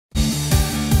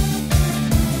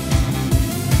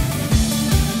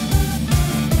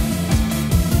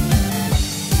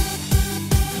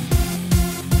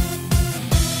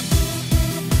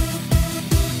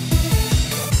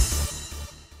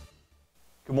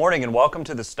morning and welcome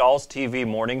to the Stahls TV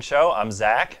Morning Show. I'm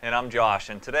Zach. And I'm Josh,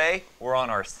 and today we're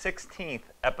on our 16th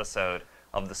episode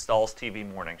of the Stahls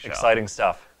TV Morning Show. Exciting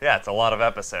stuff. Yeah, it's a lot of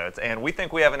episodes, and we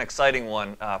think we have an exciting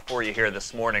one for you here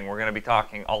this morning. We're going to be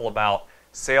talking all about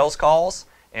sales calls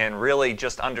and really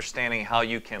just understanding how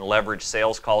you can leverage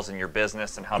sales calls in your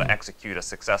business and how to execute a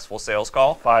successful sales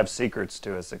call. 5 secrets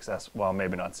to a well,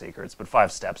 maybe not secrets, but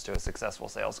 5 steps to a successful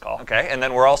sales call. Okay, and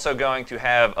then we're also going to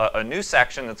have a new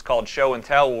section that's called Show and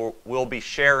Tell, where we'll be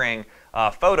sharing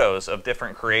photos of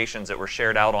different creations that were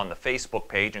shared out on the Facebook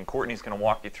page, and Courtney's going to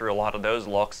walk you through a lot of those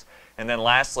looks. And then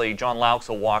lastly, John Laux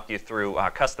will walk you through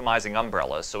customizing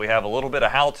umbrellas. So we have a little bit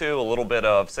of how-to, a little bit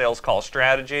of sales call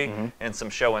strategy, and some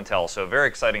show and tell. So a very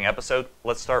exciting episode.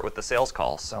 Let's start with the sales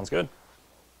calls. Sounds good.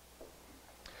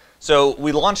 So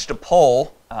we launched a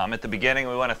poll at the beginning.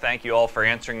 We want to thank you all for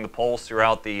answering the polls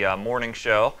throughout the morning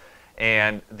show.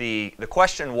 And the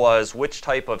question was, which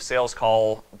type of sales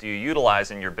call do you utilize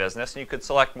in your business? And you could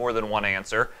select more than one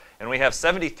answer. And we have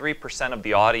 73% of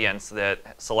the audience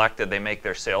that selected they make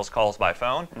their sales calls by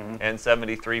phone, and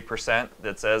 73%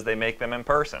 that says they make them in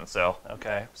person. So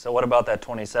okay. So what about that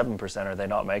 27%? Are they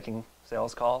not making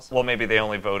sales calls? Well, maybe they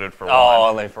only voted for one. Oh,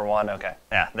 only for one. Okay.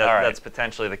 Yeah, right. That's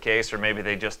potentially the case, or maybe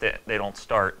they don't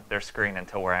start their screen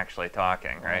until we're actually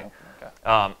talking, right?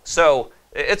 Okay. So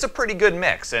it's a pretty good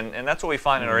mix, and that's what we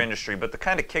find in our industry. But to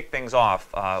kind of kick things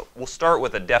off, we'll start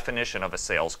with a definition of a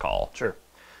sales call. Sure.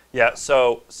 Yeah,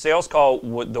 so sales call,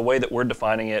 the way that we're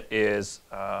defining it is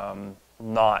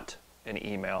not an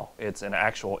email. It's an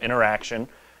actual interaction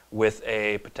with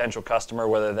a potential customer,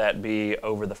 whether that be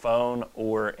over the phone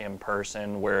or in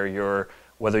person, whether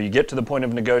you get to the point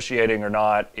of negotiating or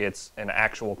not, it's an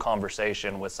actual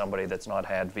conversation with somebody that's not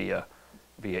had via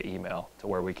email, to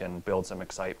where we can build some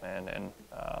excitement and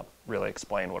really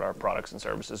explain what our products and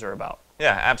services are about.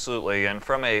 Yeah, absolutely. And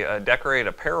from a decorated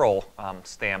apparel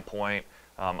standpoint,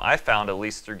 I found, at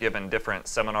least through giving different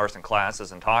seminars and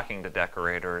classes and talking to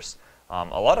decorators,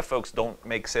 a lot of folks don't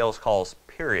make sales calls,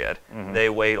 period. They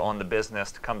wait on the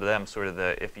business to come to them, sort of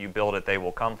the if you build it, they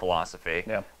will come philosophy.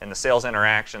 Yeah. And the sales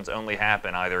interactions only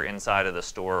happen either inside of the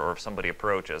store or if somebody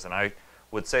approaches. And I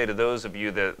would say to those of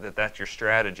you that's your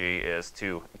strategy, is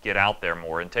to get out there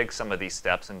more and take some of these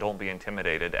steps, and don't be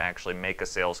intimidated to actually make a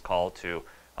sales call to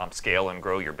scale and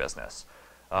grow your business.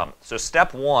 So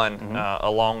step one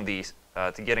along these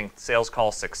to getting sales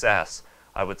call success,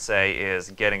 I would say,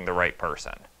 is getting the right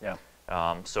person. Yeah.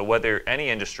 So whether any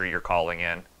industry you're calling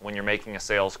in, when you're making a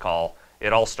sales call,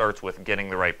 it all starts with getting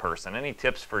the right person. Any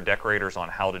tips for decorators on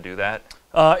how to do that?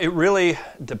 It really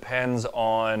depends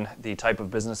on the type of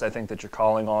business I think that you're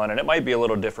calling on, and it might be a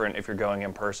little different if you're going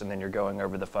in person than you're going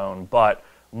over the phone, but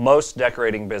most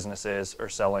decorating businesses are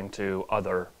selling to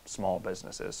other small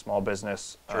businesses. Small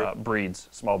business breeds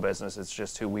small business. It's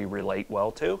just who we relate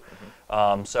well to.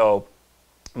 So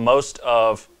most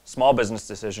of small business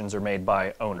decisions are made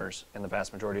by owners in the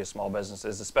vast majority of small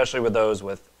businesses, especially with those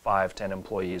with 5, 10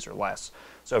 employees or less.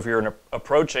 So if you're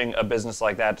approaching a business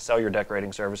like that to sell your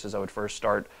decorating services, I would first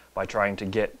start by trying to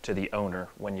get to the owner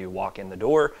when you walk in the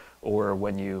door or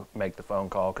when you make the phone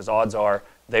call, because odds are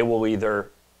they will either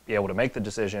be able to make the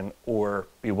decision or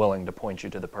be willing to point you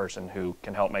to the person who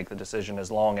can help make the decision,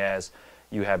 as long as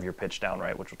you have your pitch down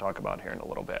right, which we'll talk about here in a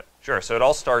little bit. Sure. So it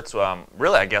all starts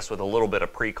really, I guess, with a little bit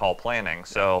of pre-call planning.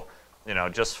 So,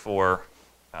 just for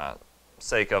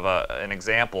sake of an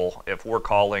example, if we're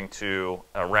calling to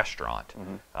a restaurant,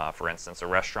 for instance, a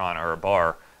restaurant or a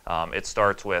bar, it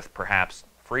starts with perhaps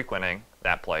frequenting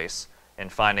that place and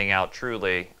finding out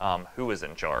truly who is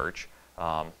in charge,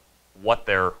 what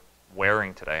they're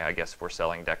wearing today, I guess, if we're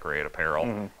selling decorated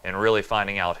apparel, and really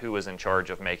finding out who is in charge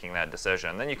of making that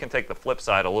decision. Then you can take the flip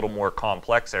side. A little more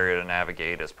complex area to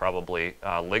navigate is probably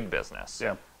league business.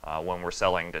 Yeah. When we're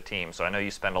selling to teams. So I know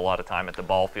you spend a lot of time at the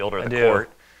ball field or the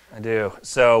court. I do.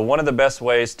 So one of the best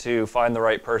ways to find the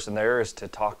right person there is to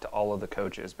talk to all of the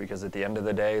coaches, because at the end of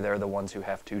the day, they're the ones who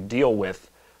have to deal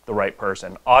with the right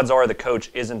person. Odds are the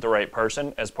coach isn't the right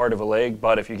person as part of a league,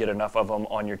 but if you get enough of them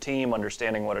on your team,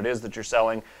 understanding what it is that you're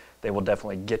selling, they will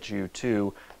definitely get you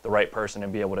to the right person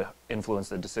and be able to influence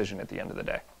the decision at the end of the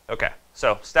day. Okay,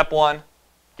 so step one,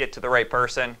 get to the right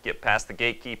person, get past the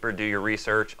gatekeeper, do your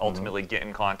research, ultimately get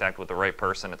in contact with the right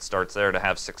person. It starts there to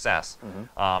have success.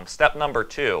 Step number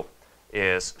 2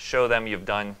 is show them you've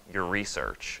done your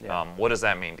research. Yeah. What does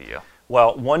that mean to you?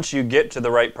 Well, once you get to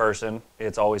the right person,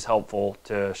 it's always helpful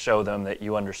to show them that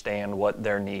you understand what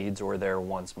their needs or their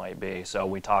wants might be. So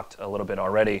we talked a little bit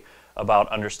already about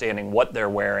understanding what they're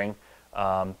wearing,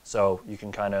 so you can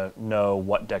kind of know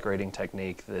what decorating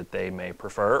technique that they may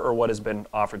prefer or what has been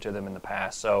offered to them in the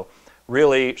past. So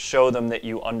really show them that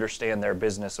you understand their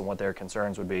business and what their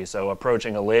concerns would be. So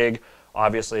approaching a league,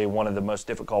 obviously one of the most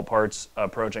difficult parts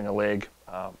approaching a league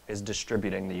is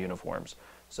distributing the uniforms.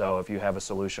 So if you have a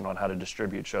solution on how to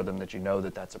distribute, show them that you know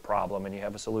that that's a problem and you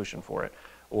have a solution for it.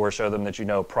 Or show them that you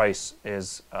know price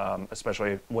is,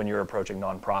 especially when you're approaching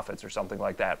nonprofits or something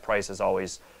like that, price is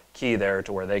always key there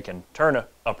to where they can turn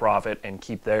a profit and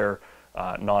keep their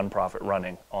nonprofit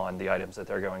running on the items that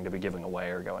they're going to be giving away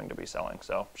or going to be selling.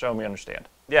 So show them you understand.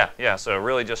 Yeah. So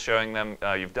really just showing them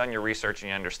you've done your research and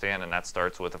you understand, and that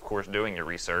starts with, of course, doing your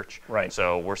research. Right.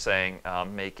 So we're saying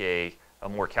make a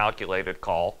more calculated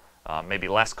call. Maybe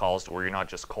less calls to where you're not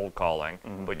just cold calling,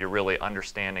 but you're really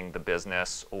understanding the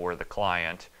business or the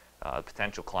client,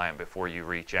 potential client, before you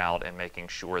reach out, and making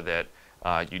sure that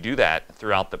you do that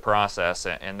throughout the process,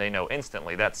 and they know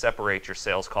instantly. That separates your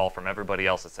sales call from everybody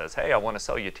else that says, hey, I want to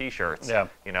sell you t-shirts,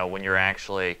 when you're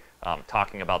actually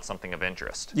talking about something of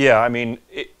interest. Yeah, I mean,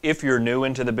 if you're new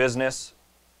into the business,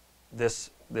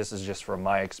 this is just from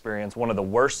my experience, one of the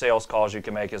worst sales calls you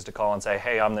can make is to call and say,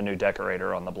 hey, I'm the new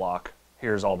decorator on the block.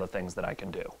 Here's all the things that I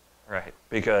can do. Right.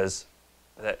 Because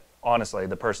honestly,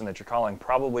 the person that you're calling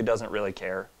probably doesn't really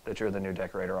care that you're the new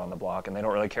decorator on the block, and they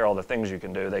don't really care all the things you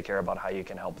can do. They care about how you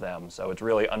can help them. So it's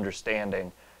really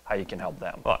understanding how you can help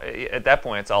them. Well, at that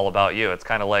point, it's all about you. It's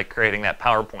kind of like creating that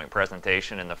PowerPoint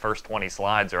presentation, and the first 20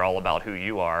 slides are all about who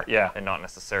you are, and not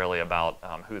necessarily about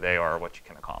who they are or what you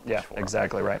can accomplish for them.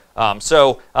 Exactly right.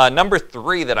 So number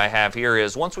 3 that I have here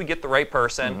is, once we get the right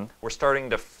person, we're starting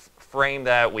to frame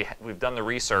that. We've done the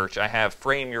research. I have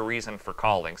frame your reason for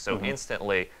calling. So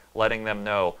instantly letting them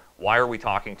know, why are we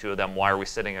talking to them? Why are we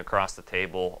sitting across the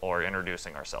table or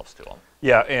introducing ourselves to them?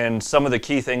 Yeah, and some of the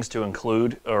key things to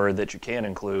include, or that you can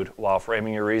include while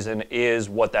framing your reason, is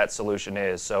what that solution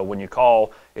is. So when you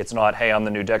call, it's not, hey, I'm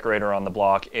the new decorator on the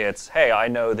block. It's, hey, I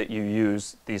know that you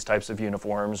use these types of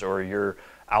uniforms, or you're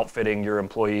outfitting your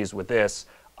employees with this.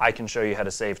 I can show you how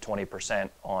to save 20%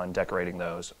 on decorating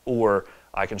those. Or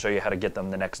I can show you how to get them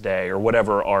the next day, or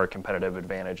whatever our competitive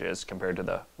advantage is compared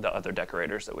to the other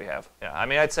decorators that we have. Yeah, I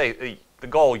mean, I'd say the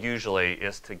goal usually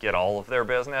is to get all of their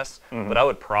business, but I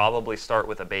would probably start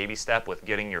with a baby step with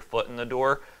getting your foot in the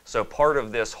door. So part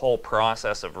of this whole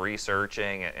process of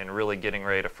researching and really getting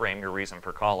ready to frame your reason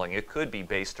for calling, it could be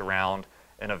based around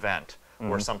an event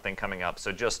or something coming up.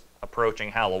 So just approaching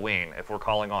Halloween, if we're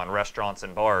calling on restaurants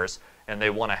and bars and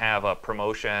they want to have a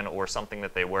promotion or something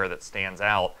that they wear that stands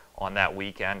out on that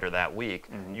weekend or that week,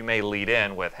 you may lead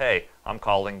in with, hey, I'm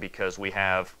calling because we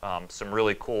have some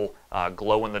really cool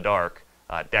glow-in-the-dark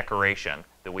decoration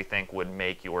that we think would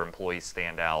make your employees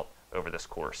stand out over this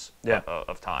course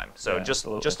of time. So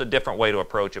just a different way to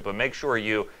approach it, but make sure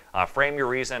you frame your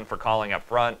reason for calling up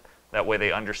front. That way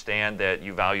they understand that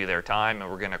you value their time,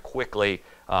 and we're going to quickly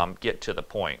get to the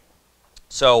point.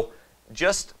 So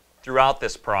just throughout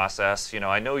this process,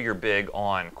 I know you're big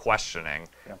on questioning.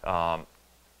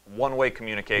 One-way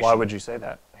communication. Why would you say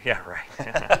that? Yeah,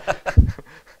 right.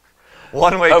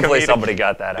 One-way. Hopefully somebody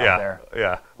got that out there.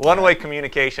 Yeah. One-way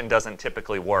communication doesn't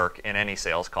typically work in any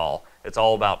sales call. It's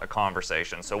all about a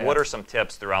conversation. So what are some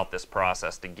tips throughout this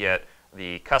process to get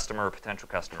the customer or potential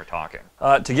customer talking?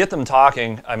 To get them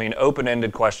talking, I mean,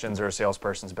 open-ended questions are a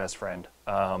salesperson's best friend.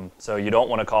 So you don't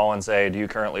want to call and say, do you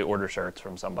currently order shirts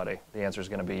from somebody? The answer is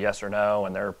going to be yes or no,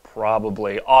 and they're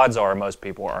probably, odds are most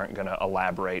people aren't going to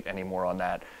elaborate anymore on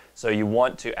that. So you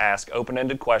want to ask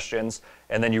open-ended questions,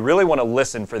 and then you really want to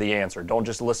listen for the answer. Don't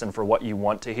just listen for what you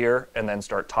want to hear and then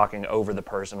start talking over the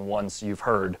person once you've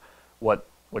heard what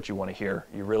you want to hear.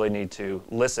 You really need to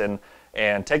listen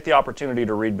and take the opportunity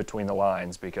to read between the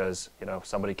lines, because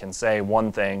somebody can say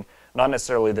one thing, not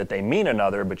necessarily that they mean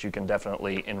another, but you can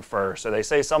definitely infer. So they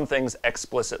say some things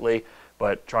explicitly,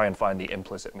 but try and find the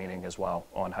implicit meaning as well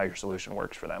on how your solution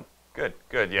works for them. Good.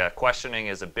 Yeah, questioning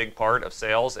is a big part of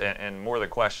sales, and more than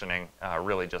questioning,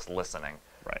 really just listening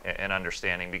and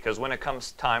understanding. Because when it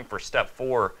comes time for step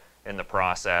 4 in the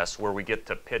process, where we get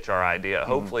to pitch our idea,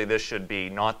 hopefully this should be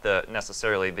not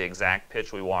necessarily the exact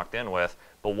pitch we walked in with,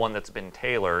 but one that's been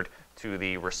tailored to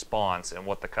the response and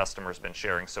what the customer's been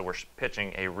sharing. So we're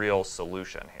pitching a real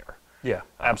solution here. Yeah,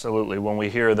 absolutely. When we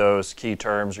hear those key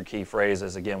terms or key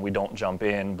phrases, again, we don't jump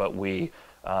in, but we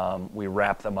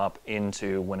wrap them up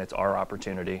into when it's our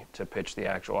opportunity to pitch the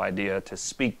actual idea, to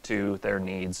speak to their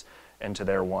needs and to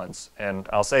their wants. And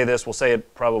I'll say this, we'll say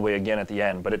it probably again at the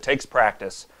end, but it takes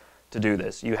practice to do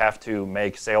this. You have to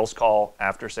make sales call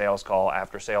after sales call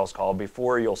after sales call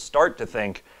before you'll start to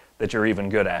think that you're even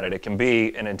good at it. It can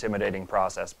be an intimidating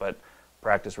process, but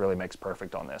practice really makes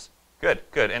perfect on this. Good,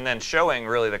 good. And then showing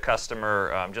really the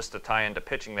customer, just to tie into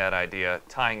pitching that idea,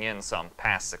 tying in some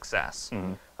past success.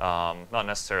 Not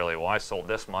necessarily, well, I sold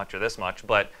this much or this much,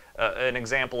 but an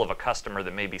example of a customer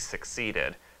that maybe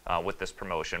succeeded with this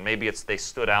promotion. Maybe it's they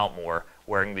stood out more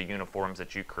wearing the uniforms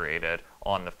that you created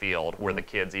on the field, where the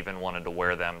kids even wanted to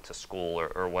wear them to school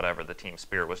or whatever. The team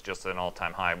spirit was just at an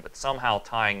all-time high, but somehow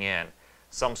tying in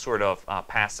some sort of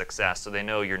past success so they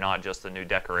know you're not just a new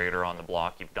decorator on the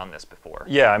block, you've done this before.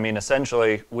 Yeah, I mean,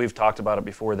 essentially, we've talked about it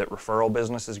before that referral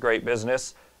business is great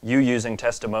business. You using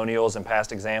testimonials and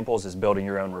past examples is building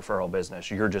your own referral business.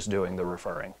 You're just doing the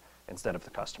referring instead of the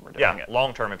customer doing it. Yeah,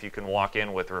 long term, if you can walk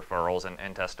in with referrals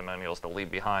and testimonials to leave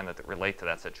behind that relate to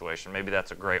that situation, maybe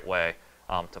that's a great way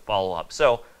to follow up.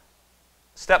 So,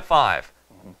 step 5,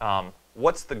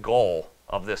 what's the goal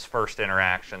of this first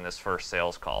interaction, this first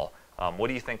sales call? What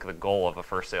do you think the goal of a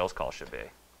first sales call should be?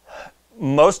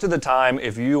 Most of the time,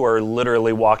 if you are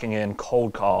literally walking in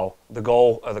cold call, the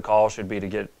goal of the call should be to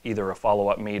get either a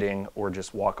follow-up meeting or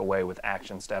just walk away with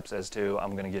action steps as to,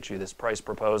 I'm going to get you this price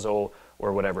proposal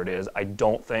or whatever it is. I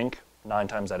don't think, 9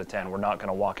 times out of 10, we're not going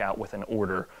to walk out with an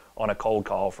order on a cold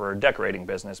call for a decorating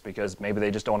business because maybe they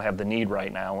just don't have the need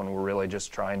right now and we're really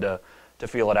just trying to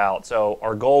feel it out. So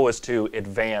our goal is to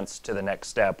advance to the next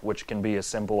step, which can be as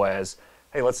simple as,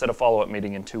 hey, let's set a follow-up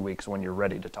meeting in 2 weeks when you're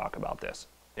ready to talk about this.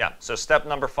 Yeah, so step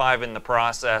number 5 in the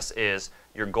process is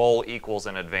your goal equals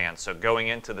an advance. So going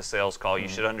into the sales call, you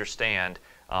should understand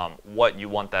what you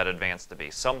want that advance to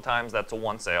be. Sometimes that's a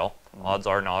one sale. Odds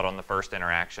are not on the first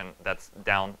interaction. That's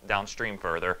downstream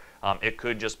further. It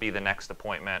could just be the next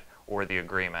appointment or the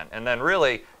agreement. And then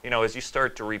really, as you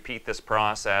start to repeat this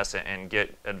process and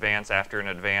get advance after an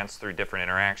advance through different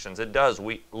interactions, it does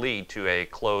lead to a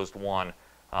closed won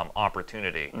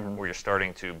opportunity where you're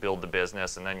starting to build the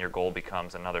business, and then your goal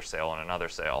becomes another sale and another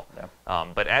sale. Yeah.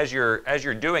 But as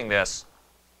you're doing this,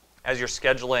 as you're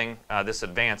scheduling this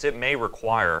advance, it may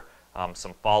require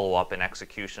some follow-up and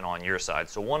execution on your side.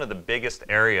 So one of the biggest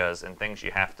areas and things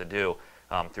you have to do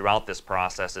throughout this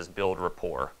process is build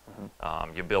rapport.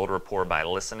 You build rapport by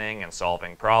listening and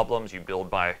solving problems. You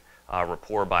build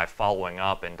rapport by following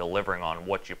up and delivering on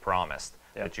what you promised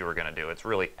that you were going to do. It's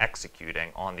really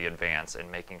executing on the advance and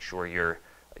making sure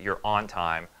you're on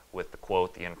time with the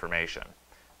quote, the information.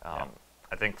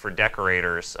 I think for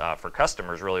decorators, for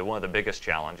customers, really one of the biggest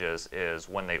challenges is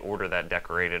when they order that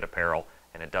decorated apparel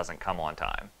and it doesn't come on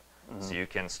time. So you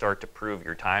can start to prove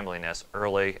your timeliness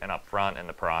early and upfront in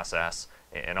the process,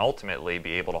 and ultimately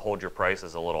be able to hold your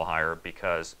prices a little higher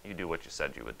because you do what you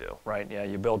said you would do. Right, yeah,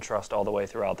 you build trust all the way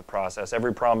throughout the process.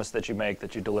 Every promise that you make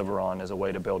that you deliver on is a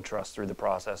way to build trust through the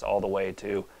process, all the way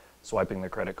to swiping the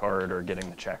credit card or getting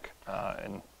the check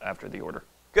and after the order.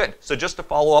 Good. So just to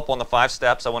follow up on the 5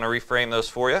 steps, I want to reframe those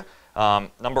for you.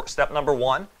 Step number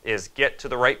 1 is get to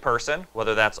the right person,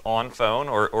 whether that's on phone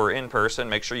or in person.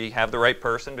 Make sure you have the right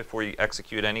person before you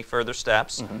execute any further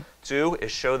steps. 2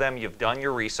 is show them you've done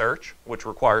your research, which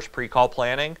requires pre-call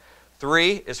planning.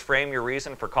 3 is frame your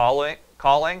reason for calling.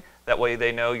 That way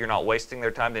they know you're not wasting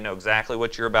their time. They know exactly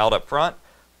what you're about up front.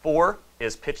 4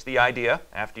 is pitch the idea.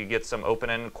 After you get some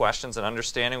open-ended questions and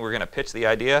understanding, we're going to pitch the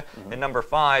idea. And number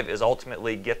 5 is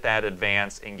ultimately get that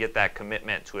advance and get that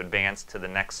commitment to advance to the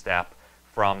next step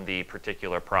from the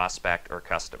particular prospect or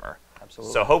customer.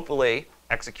 Absolutely. So hopefully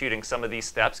executing some of these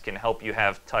steps can help you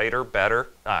have tighter, better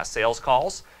sales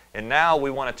calls. And now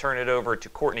we want to turn it over to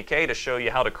Courtney K to show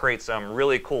you how to create some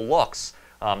really cool looks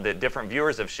that different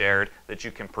viewers have shared that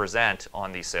you can present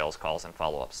on these sales calls and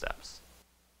follow-up steps.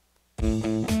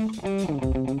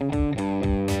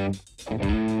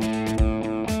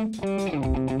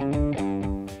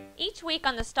 Each week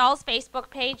on the Stahls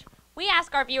Facebook page, we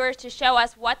ask our viewers to show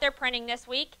us what they're printing this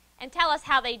week and tell us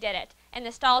how they did it in the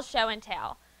Stahls Show and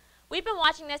Tell. We've been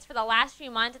watching this for the last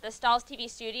few months at the Stahls TV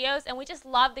studios, and we just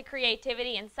love the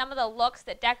creativity and some of the looks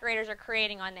that decorators are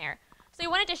creating on there. So we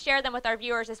wanted to share them with our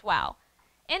viewers as well.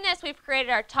 In this, we've created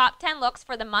our top 10 looks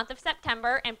for the month of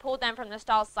September and pulled them from the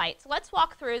Stahls site. So let's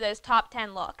walk through those top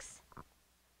 10 looks.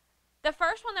 The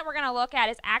first one that we're going to look at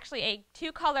is actually a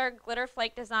 2-color glitter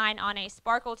flake design on a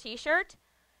sparkle t-shirt.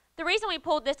 The reason we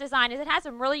pulled this design is it has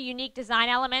some really unique design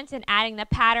elements in adding the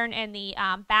pattern and the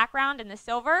background and the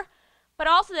silver, but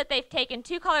also that they've taken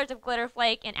 2 colors of glitter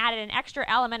flake and added an extra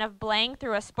element of bling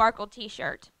through a sparkle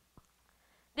t-shirt.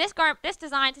 This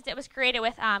design, since it was created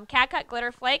with CAD-CUT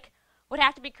glitter flake, would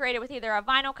have to be created with either a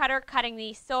vinyl cutter cutting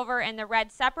the silver and the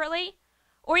red separately,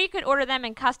 or you could order them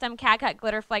in custom CAD-CUT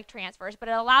glitter flake transfers, but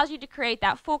it allows you to create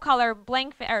that full color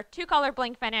bling or 2-color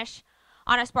bling finish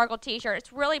on a sparkle t-shirt.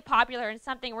 It's really popular and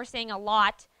something we're seeing a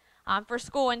lot for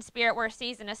school and spirit wear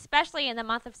season, especially in the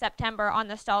month of September on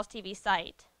the Stahls TV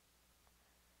site.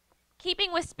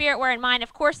 Keeping with spirit wear in mind,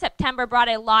 of course, September brought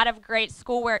a lot of great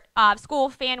school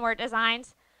fan wear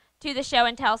designs to the show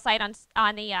and tell site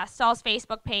on the Stahls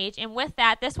Facebook page. And with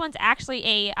that, this one's actually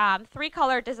a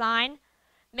 3-color design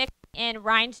mixed in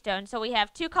rhinestone. So we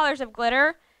have 2 colors of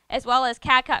glitter as well as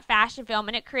CAD-CUT fashion film,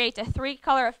 and it creates a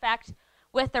 3-color effect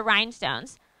with the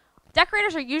rhinestones.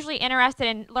 Decorators are usually interested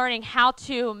in learning how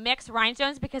to mix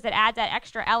rhinestones because it adds that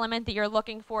extra element that you're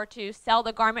looking for to sell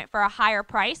the garment for a higher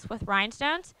price with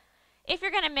rhinestones. If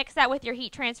you're going to mix that with your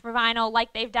heat transfer vinyl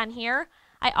like they've done here,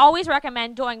 I always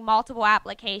recommend doing multiple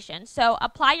applications. So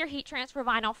apply your heat transfer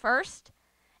vinyl first,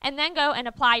 and then go and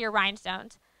apply your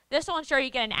rhinestones. This will ensure you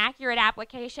get an accurate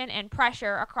application and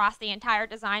pressure across the entire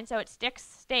design so it sticks,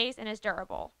 stays, and is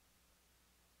durable.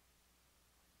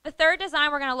 The third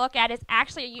design we're going to look at is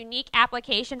actually a unique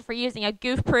application for using a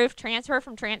goof-proof transfer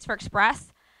from Transfer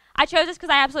Express. I chose this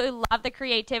because I absolutely love the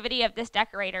creativity of this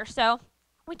decorator. So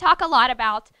we talk a lot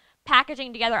about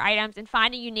packaging together items and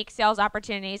finding unique sales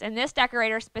opportunities, and this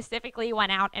decorator specifically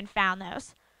went out and found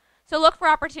those. So look for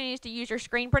opportunities to use your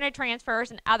screen printed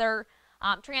transfers and other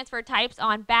transfer types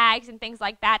on bags and things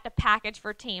like that to package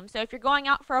for teams. So if you're going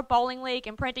out for a bowling league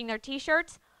and printing their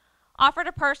t-shirts, offer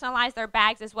to personalize their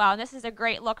bags as well, and this is a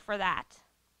great look for that.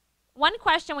 One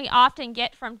question we often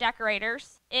get from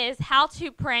decorators is how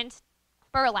to print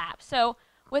burlap. So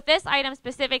with this item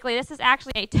specifically, this is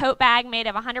actually a tote bag made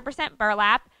of 100%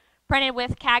 burlap printed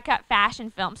with CAD-CUT fashion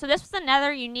film. So this was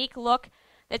another unique look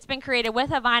that's been created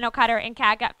with a vinyl cutter and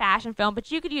CAD-CUT fashion film,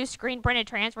 but you could use screen printed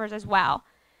transfers as well.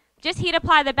 Just heat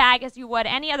apply the bag as you would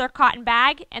any other cotton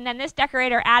bag, and then this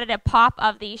decorator added a pop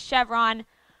of the chevron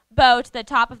bow to the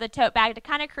top of the tote bag to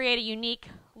kind of create a unique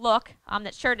look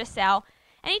that's sure to sell.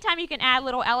 Anytime you can add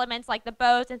little elements like the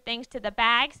bows and things to the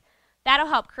bags, that'll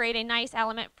help create a nice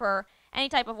element for any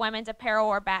type of women's apparel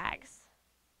or bags.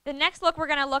 The next look we're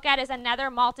going to look at is another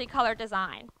multicolor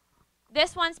design.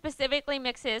 This one specifically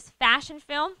mixes fashion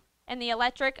film and the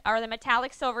electric or the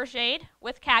metallic silver shade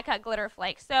with CAD-CUT glitter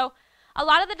flakes. So a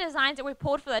lot of the designs that we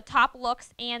pulled for the top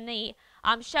looks and the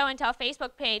show and tell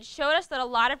Facebook page showed us that a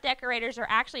lot of decorators are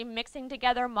actually mixing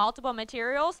together multiple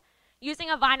materials using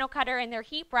a vinyl cutter and their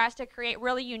heat press to create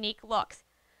really unique looks.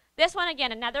 This one,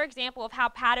 again, another example of how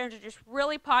patterns are just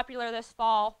really popular this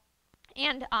fall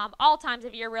and all times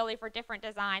of year really for different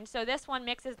designs. So this one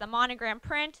mixes the monogram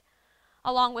print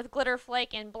along with glitter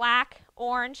flake in black,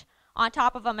 orange on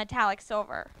top of a metallic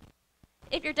silver.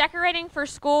 If you're decorating for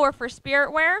school or for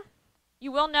spirit wear,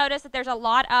 you will notice that there's a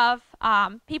lot of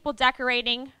people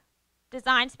decorating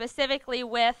designs specifically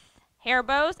with hair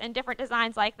bows and different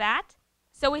designs like that.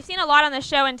 So we've seen a lot on the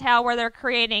show and tell where they're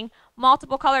creating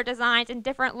multiple color designs and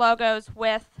different logos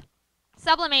with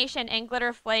sublimation and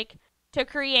glitter flake to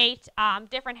create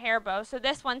different hair bows. So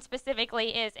this one specifically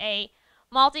is a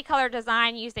multicolor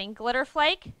design using glitter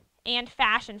flake and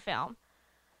fashion film.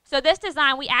 So this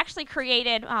design, we actually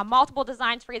created multiple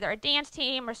designs for either a dance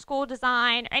team or school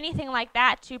design or anything like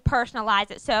that to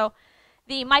personalize it. So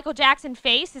the Michael Jackson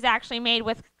face is actually made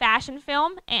with fashion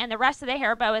film, and the rest of the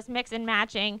hair bow is mix and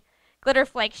matching glitter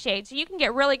flake shades. So you can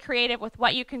get really creative with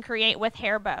what you can create with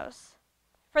hair bows.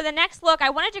 For the next look, I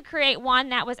wanted to create one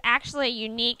that was actually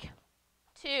unique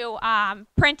to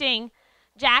printing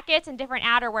jackets and different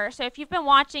outerwear. So if you've been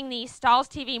watching the Stahls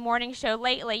TV morning show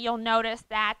lately, you'll notice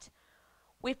that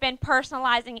we've been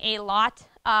personalizing a lot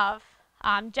of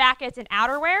jackets and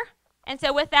outerwear. And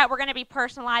so with that, we're going to be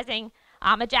personalizing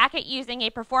a jacket using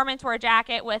a performance wear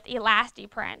jacket with elasti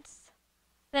prints.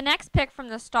 The next pick from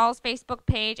the Stahls Facebook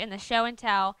page and the show and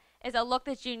tell is a look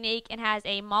that's unique and has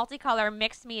a multicolor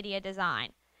mixed media design.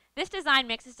 This design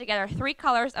mixes together 3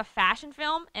 colors of fashion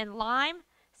film in lime,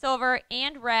 silver,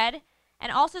 and red,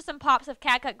 and also some pops of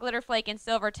CAD-CUT glitter flake in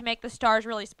silver to make the stars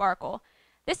really sparkle.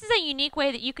 This is a unique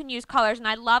way that you can use colors, and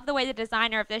I love the way the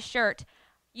designer of this shirt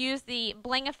used the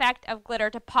bling effect of glitter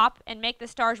to pop and make the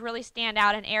stars really stand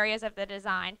out in areas of the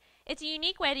design. It's a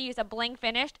unique way to use a bling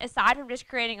finish aside from just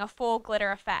creating a full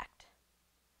glitter effect.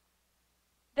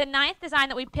 The 9th design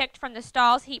that we picked from the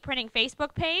Stahls Heat Printing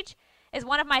Facebook page is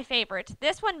one of my favorites.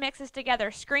 This one mixes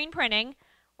together screen printing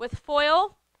with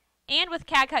foil and with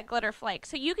CAD-CUT glitter flake.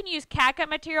 So you can use CAD-CUT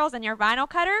materials in your vinyl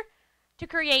cutter to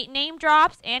create name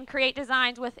drops and create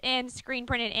designs within screen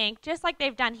printed ink, just like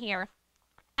they've done here.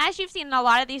 As you've seen in a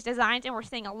lot of these designs, and we're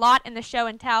seeing a lot in the show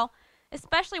and tell,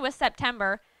 especially with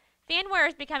September, fanwear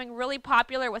is becoming really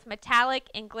popular with metallic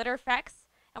and glitter effects,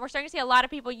 and we're starting to see a lot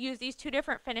of people use these 2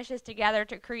 different finishes together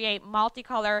to create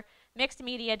multicolor mixed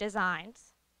media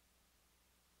designs.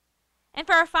 And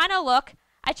for our final look,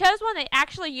 I chose one that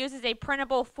actually uses a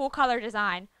printable full color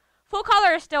design. Full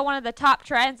color is still one of the top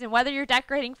trends, and whether you're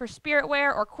decorating for spirit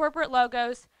wear or corporate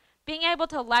logos, being able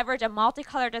to leverage a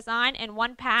multicolor design in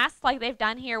one pass, like they've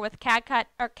done here with CAD-CUT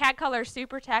or CAD-Color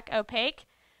SuperTech Opaque,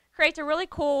 creates a really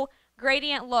cool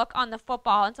gradient look on the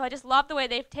football. And so I just love the way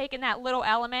they've taken that little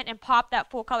element and popped that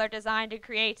full color design to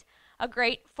create a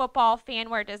great football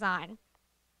fanwear design.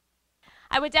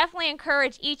 I would definitely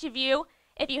encourage each of you,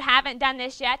 if you haven't done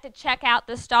this yet, to check out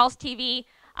the Stahls TV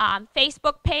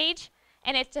Facebook page.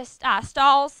 And it's just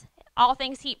Stahls, all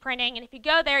things heat printing. And if you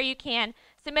go there, you can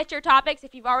submit your topics.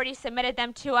 If you've already submitted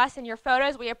them to us and your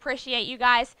photos, we appreciate you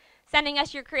guys sending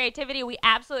us your creativity. We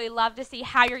absolutely love to see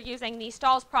how you're using these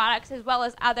Stahls products as well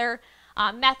as other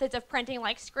methods of printing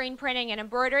like screen printing and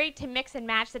embroidery to mix and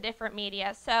match the different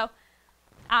media. So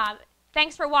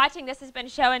thanks for watching. This has been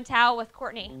Show and Tell with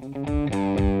Courtney.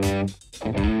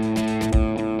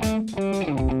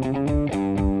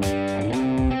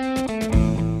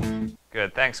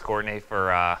 Good. Thanks, Courtney,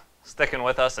 for sticking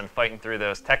with us and fighting through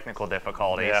those technical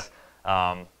difficulties.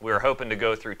 Yeah. We were hoping to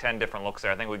go through 10 different looks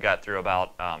there. I think we got through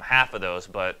about half of those,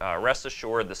 but rest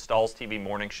assured the Stahls TV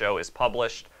Morning Show is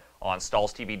published on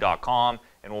stahlstv.com,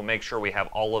 and we'll make sure we have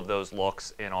all of those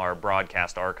looks in our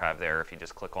broadcast archive there. If you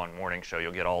just click on Morning Show,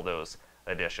 you'll get all those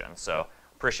editions. So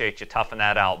appreciate you toughing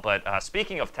that out. But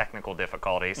speaking of technical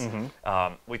difficulties,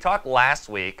 we talked last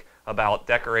week about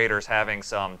decorators having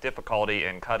some difficulty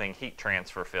in cutting heat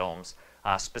transfer films,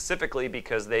 specifically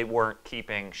because they weren't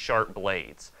keeping sharp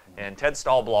blades. And Ted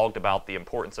Stahl blogged about the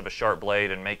importance of a sharp blade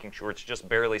and making sure it's just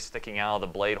barely sticking out of the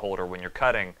blade holder when you're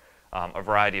cutting a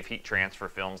variety of heat transfer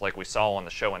films like we saw on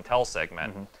the Show and Tell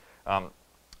segment.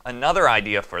 Another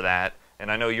idea for that,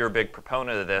 and I know you're a big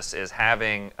proponent of this, is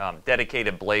having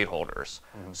dedicated blade holders.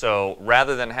 So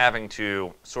rather than having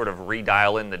to sort of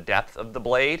redial in the depth of the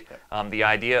blade, the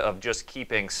idea of just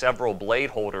keeping several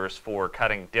blade holders for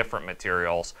cutting different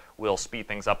materials will speed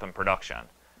things up in production.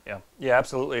 Yeah,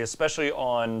 absolutely, especially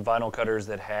on vinyl cutters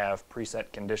that have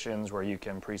preset conditions where you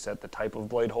can preset the type of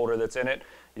blade holder that's in it.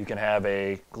 You can have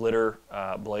a glitter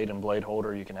blade and blade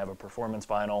holder, you can have a performance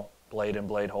vinyl blade and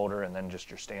blade holder, and then just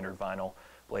your standard vinyl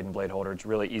blade and blade holder. It's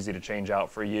really easy to change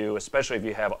out for you, especially if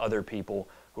you have other people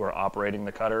who are operating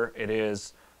the cutter. It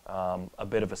is a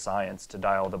bit of a science to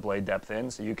dial the blade depth in,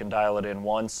 so you can dial it in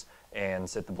once and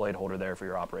sit the blade holder there for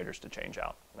your operators to change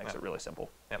out. Makes it really simple.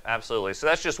 Yep, absolutely. So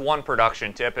that's just one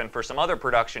production tip, and for some other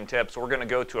production tips, we're going to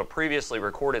go to a previously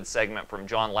recorded segment from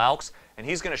John Laux, and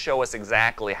he's going to show us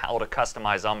exactly how to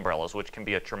customize umbrellas, which can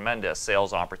be a tremendous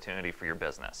sales opportunity for your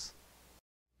business.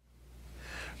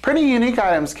 Printing unique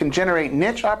items can generate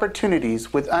niche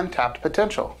opportunities with untapped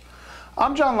potential.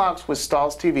 I'm John Laux with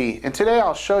Stahls TV, and today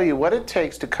I'll show you what it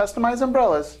takes to customize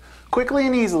umbrellas quickly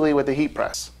and easily with a heat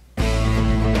press.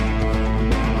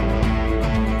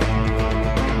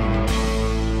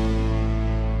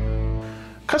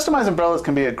 Customized umbrellas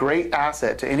can be a great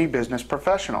asset to any business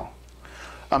professional.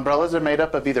 Umbrellas are made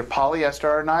up of either polyester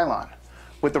or nylon.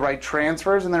 With the right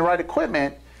transfers and the right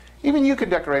equipment, even you can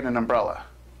decorate an umbrella.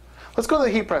 Let's go to the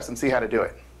heat press and see how to do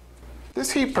it. This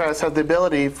heat press has the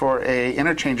ability for an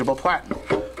interchangeable platen.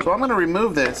 So I'm going to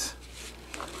remove this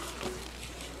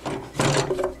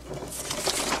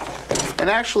and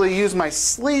actually use my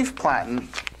sleeve platen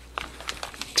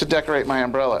to decorate my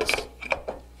umbrellas.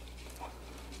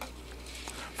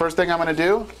 First thing I'm going to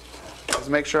do is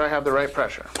make sure I have the right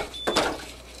pressure.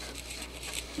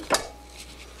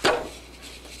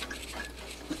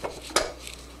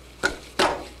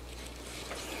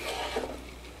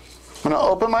 I'm going to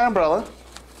open my umbrella,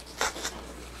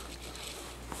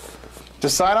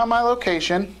 decide on my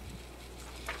location,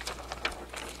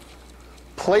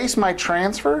 place my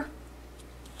transfer,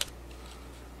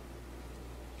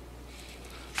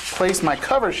 place my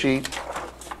cover sheet,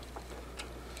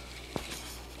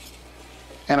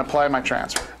 and apply my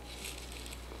transfer.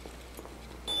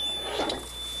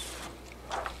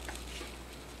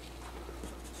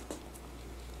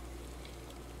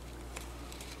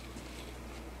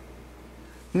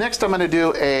 Next, I'm going to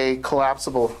do a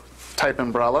collapsible type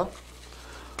umbrella.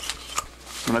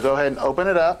 I'm going to go ahead and open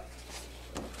it up,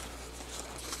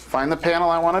 find the panel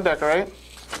I want to decorate,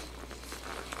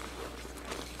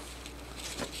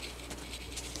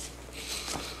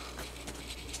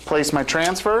 place my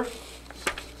transfer,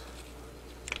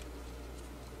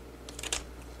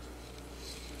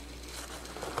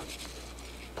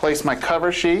 place my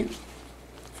cover sheet,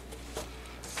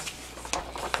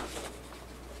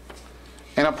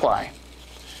 and apply.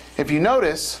 If you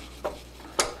notice,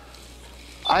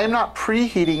 I am not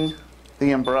preheating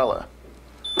the umbrella.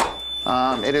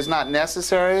 It is not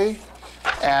necessary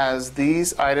as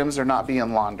these items are not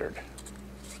being laundered.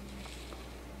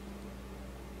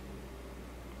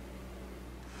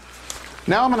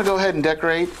 Now I'm going to go ahead and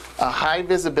decorate a high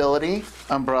visibility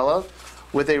umbrella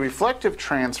with a reflective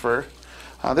transfer.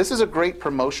 This is a great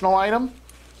promotional item.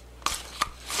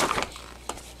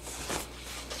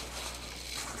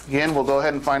 Again, we'll go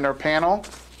ahead and find our panel.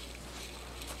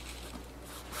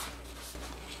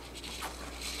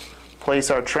 Place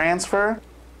our transfer.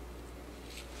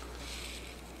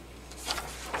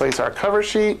 Place our cover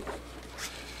sheet.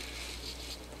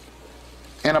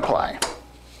 And apply.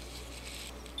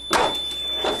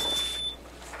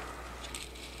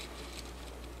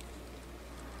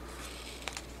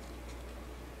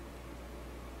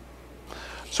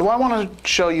 So I want to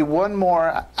show you one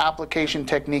more application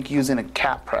technique using a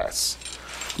cap press.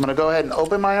 I'm going to go ahead and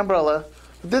open my umbrella,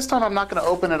 but this time I'm not going to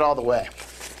open it all the way.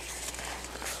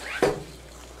 I'm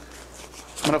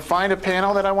going to find a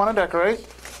panel that I want to decorate,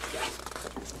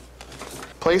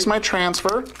 place my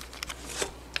transfer,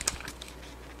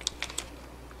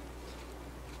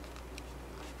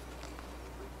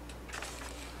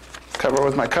 cover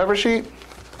with my cover sheet,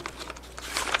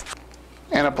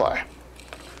 and apply.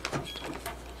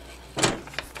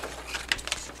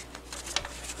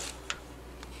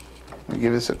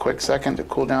 Give this a quick second to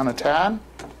cool down a tad,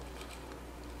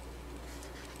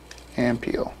 and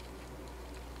peel.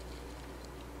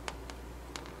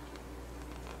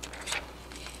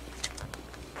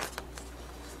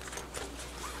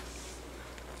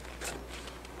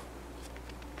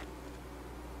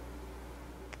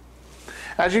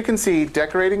 As you can see,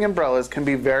 decorating umbrellas can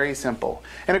be very simple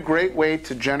and a great way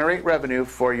to generate revenue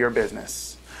for your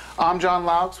business. I'm John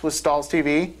Laux with Stahls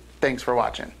TV. Thanks for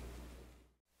watching.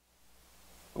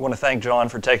 I want to thank John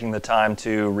for taking the time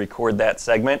to record that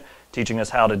segment, teaching us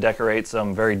how to decorate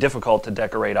some very difficult to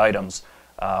decorate items.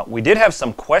 We did have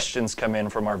some questions come in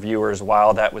from our viewers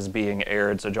while that was being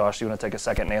aired. So Josh, you want to take a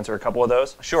second and answer a couple of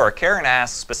those? Sure. Karen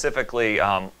asked specifically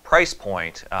price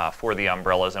point for the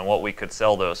umbrellas and what we could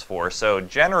sell those for. So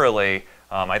generally,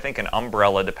 I think an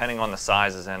umbrella, depending on the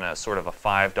size, is in a sort of a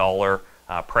 $5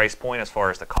 price point as far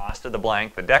as the cost of the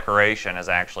blank. The decoration is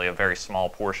actually a very small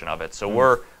portion of it. So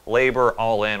we're labor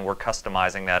all in, we're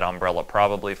customizing that umbrella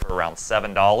probably for around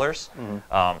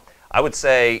 $7. I would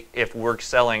say if we're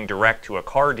selling direct to a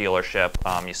car dealership,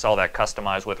 you saw that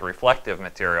customized with reflective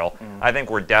material, I think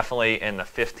we're definitely in the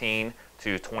 $15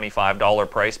 to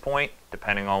 $25 price point,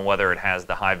 depending on whether it has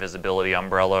the high visibility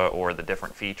umbrella or the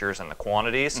different features and the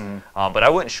quantities. But I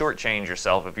wouldn't shortchange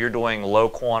yourself. If you're doing low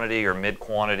quantity or mid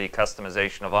quantity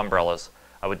customization of umbrellas,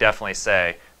 I would definitely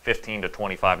say $15 to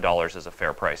 $25 is a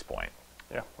fair price point.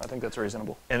 Yeah, I think that's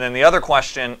reasonable. And then the other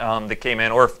question that came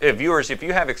in, or if viewers, if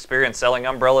you have experience selling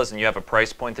umbrellas and you have a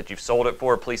price point that you've sold it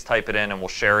for, please type it in and we'll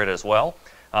share it as well.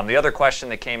 The other question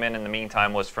that came in the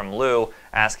meantime was from Lou,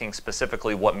 asking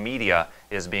specifically what media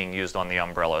is being used on the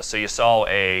umbrella. So you saw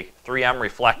a 3M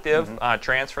reflective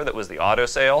transfer that was the auto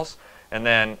sales, and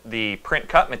then the print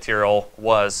cut material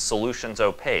was Solutions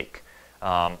Opaque.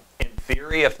 In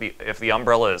theory, if the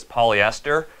umbrella is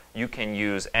polyester, you can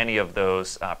use any of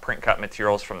those print cut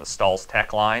materials from the Stahls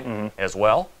Tech line as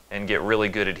well and get really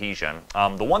good adhesion.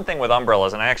 The one thing with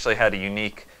umbrellas, and I actually had a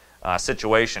unique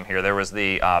situation here, there was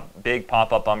the big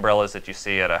pop-up umbrellas that you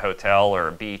see at a hotel or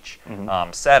a beach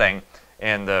setting,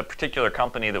 and the particular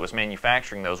company that was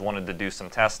manufacturing those wanted to do some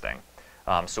testing.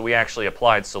 So we actually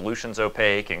applied Solutions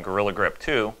Opaque and Gorilla Grip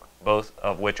 2, both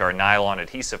of which are nylon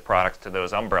adhesive products, to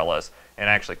those umbrellas, and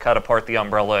actually cut apart the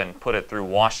umbrella and put it through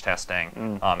wash testing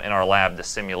in our lab to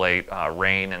simulate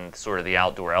rain and sort of the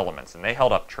outdoor elements, and they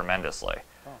held up tremendously.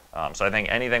 So I think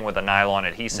anything with a nylon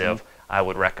adhesive I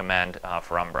would recommend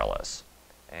for umbrellas.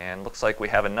 And looks like we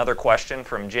have another question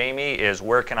from Jamie, is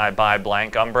where can I buy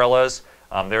blank umbrellas?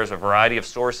 There's a variety of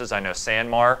sources. I know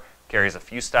Sanmar carries a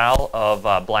few style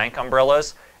of blank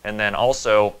umbrellas, and then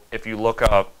also if you look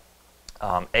up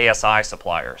ASI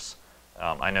suppliers,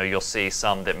 I know you'll see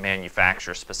some that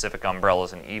manufacture specific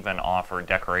umbrellas and even offer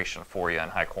decoration for you in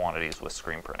high quantities with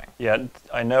screen printing. Yeah,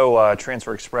 I know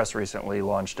Transfer Express recently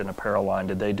launched an apparel line.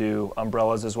 Did they do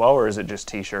umbrellas as well, or is it just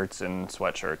t-shirts and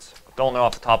sweatshirts? Don't know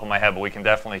off the top of my head, but we can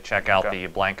definitely check out the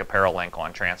blank apparel link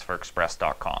on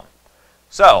transferexpress.com.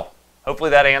 So, hopefully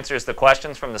that answers the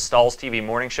questions from the Stahls TV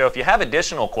Morning Show. If you have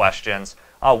additional questions,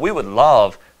 we would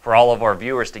love for all of our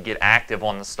viewers to get active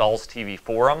on the Stahls TV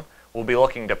forum. We'll be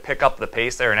looking to pick up the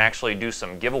pace there and actually do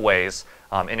some giveaways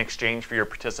in exchange for your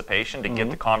participation to get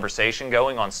the conversation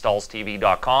going on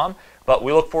stahlstv.com. But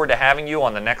we look forward to having you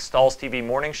on the next Stahls TV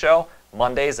Morning Show,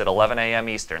 Mondays at 11 a.m.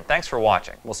 Eastern. Thanks for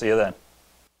watching. We'll see you then.